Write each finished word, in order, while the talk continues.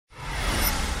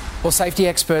Well, safety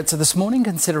experts are this morning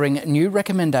considering new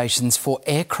recommendations for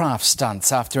aircraft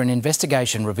stunts after an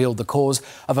investigation revealed the cause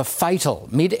of a fatal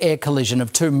mid-air collision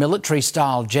of two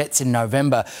military-style jets in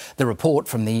November. The report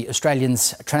from the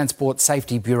Australian's Transport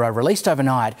Safety Bureau, released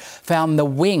overnight, found the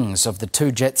wings of the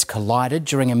two jets collided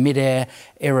during a mid-air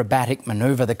aerobatic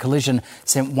manoeuvre. The collision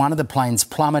sent one of the planes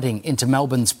plummeting into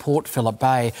Melbourne's Port Phillip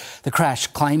Bay. The crash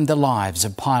claimed the lives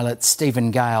of pilot Stephen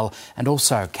Gale and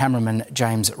also cameraman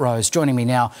James Rose. Joining me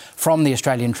now from the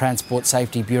Australian Transport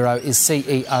Safety Bureau is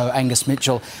CEO Angus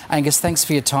Mitchell. Angus, thanks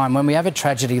for your time. When we have a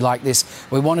tragedy like this,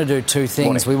 we want to do two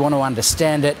things. We want to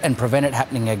understand it and prevent it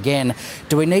happening again.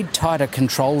 Do we need tighter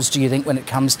controls, do you think, when it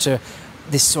comes to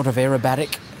this sort of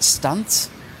aerobatic stunts?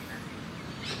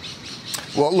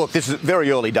 Well, look, this is very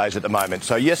early days at the moment.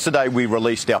 So yesterday we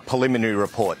released our preliminary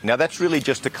report. Now, that's really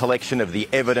just a collection of the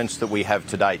evidence that we have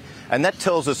to date. And that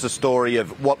tells us the story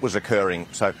of what was occurring.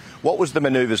 So what was the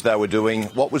manoeuvres they were doing,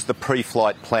 what was the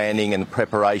pre-flight planning and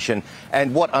preparation,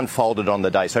 and what unfolded on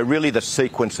the day. So really the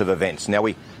sequence of events. Now,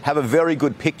 we have a very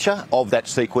good picture of that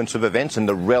sequence of events and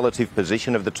the relative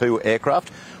position of the two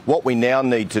aircraft. What we now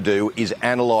need to do is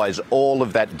analyse all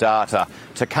of that data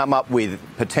to come up with,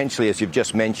 potentially, as you've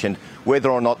just mentioned,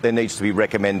 whether or not there needs to be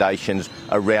recommendations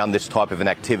around this type of an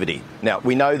activity. Now,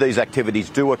 we know these activities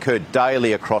do occur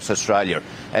daily across Australia,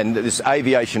 and this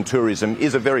aviation tourism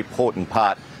is a very important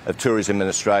part of tourism in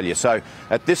Australia. So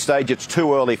at this stage, it's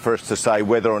too early for us to say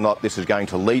whether or not this is going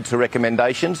to lead to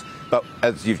recommendations. But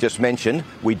as you've just mentioned,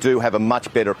 we do have a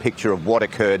much better picture of what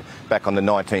occurred back on the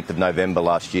 19th of November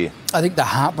last year. I think the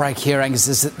heartbreak here, Angus,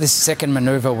 is that this second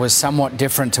manoeuvre was somewhat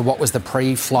different to what was the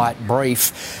pre-flight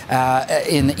brief.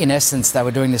 In essence, they were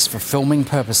doing this for filming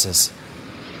purposes.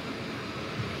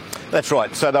 That's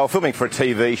right. So they were filming for a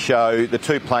TV show. The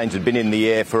two planes had been in the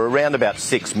air for around about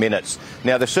 6 minutes.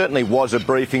 Now, there certainly was a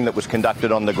briefing that was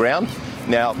conducted on the ground.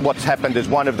 Now, what's happened is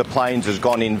one of the planes has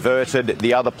gone inverted.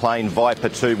 The other plane, Viper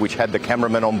 2, which had the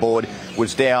cameraman on board,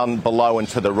 was down below and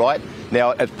to the right.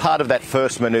 Now, as part of that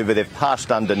first manoeuvre, they've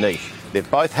passed underneath. They've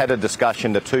both had a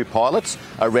discussion, the two pilots,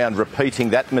 around repeating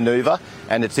that manoeuvre,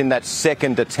 and it's in that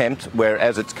second attempt where,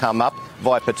 as it's come up,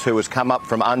 Viper 2 has come up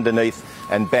from underneath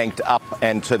and banked up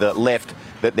and to the left,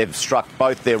 that they've struck,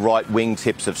 both their right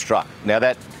wingtips have struck. Now,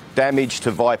 that damage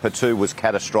to Viper 2 was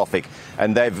catastrophic,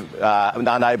 and they've been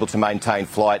unable to maintain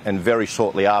flight, and very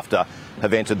shortly after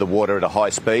have entered the water at a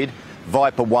high speed.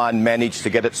 Viper 1 managed to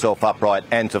get itself upright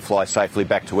and to fly safely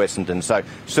back to Essendon. So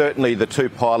certainly the two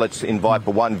pilots in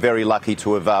Viper 1 very lucky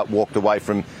to have walked away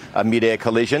from a mid-air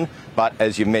collision. But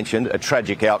as you mentioned, a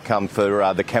tragic outcome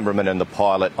for the cameraman and the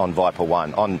pilot on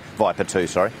Viper 2,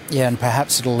 sorry. Yeah, and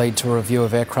perhaps it'll lead to a review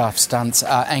of aircraft stunts.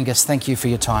 Angus, thank you for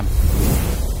your time.